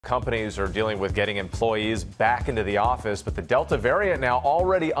Companies are dealing with getting employees back into the office, but the Delta variant now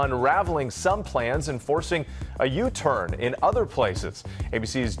already unraveling some plans and forcing a U-turn in other places.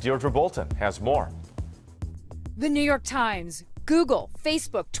 ABC's Deirdre Bolton has more. The New York Times, Google,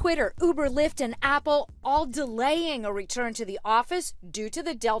 Facebook, Twitter, Uber, Lyft, and Apple all delaying a return to the office due to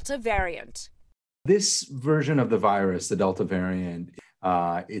the Delta variant. This version of the virus, the Delta variant,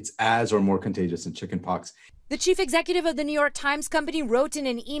 it's as or more contagious than chickenpox. The chief executive of the New York Times Company wrote in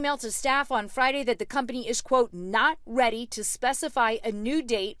an email to staff on Friday that the company is, quote, not ready to specify a new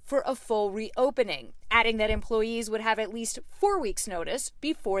date for a full reopening, adding that employees would have at least 4 weeks' notice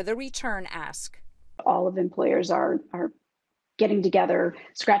before the return ask. All of the employers are getting together,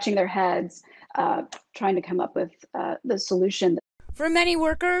 scratching their heads, trying to come up with the solution. For many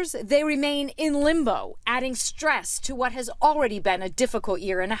workers, they remain in limbo, adding stress to what has already been a difficult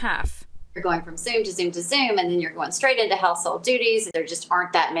year and a half. You're going from Zoom to Zoom to Zoom, and then you're going straight into household duties. There just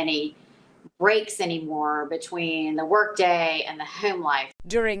aren't that many breaks anymore between the workday and the home life.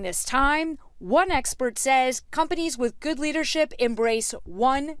 During this time, one expert says companies with good leadership embrace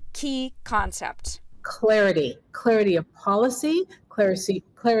one key concept. Clarity of policy,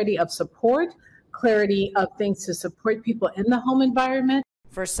 clarity of support, clarity of things to support people in the home environment.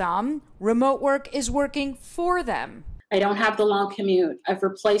 For some, remote work is working for them. I don't have the long commute. I've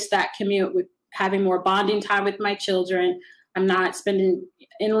replaced that commute with having more bonding time with my children. I'm not spending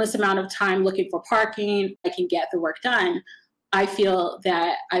endless amount of time looking for parking. I can get the work done. I feel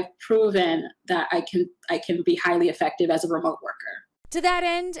that I've proven that I can be highly effective as a remote worker. To that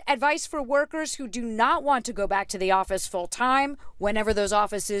end, advice for workers who do not want to go back to the office full time whenever those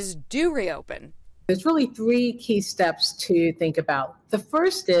offices do reopen. There's really 3 key steps to think about. The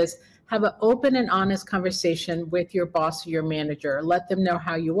first is have an open and honest conversation with your boss or your manager. Let them know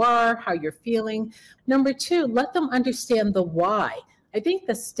how you are, how you're feeling. Number 2, let them understand the why. I think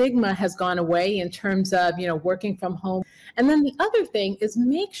the stigma has gone away in terms of, working from home. And then the other thing is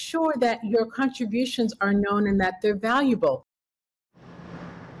make sure that your contributions are known and that they're valuable.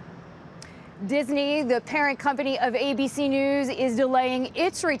 Disney, the parent company of ABC News, is delaying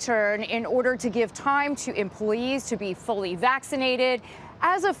its return in order to give time to employees to be fully vaccinated.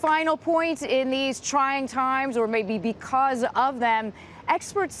 As a final point in these trying times, or maybe because of them,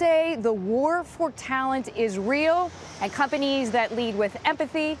 experts say the war for talent is real, and companies that lead with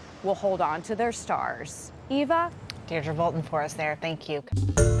empathy will hold on to their stars. Eva? Deirdre Bolton for us there. Thank you.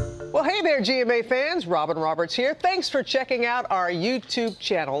 Well, hey there, GMA fans. Robin Roberts here. Thanks for checking out our YouTube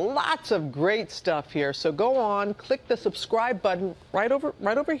channel. Lots of great stuff here. So go on, click the subscribe button right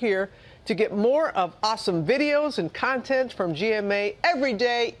over here to get more of awesome videos and content from GMA every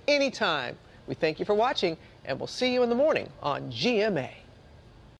day, anytime. We thank you for watching, and we'll see you in the morning on GMA.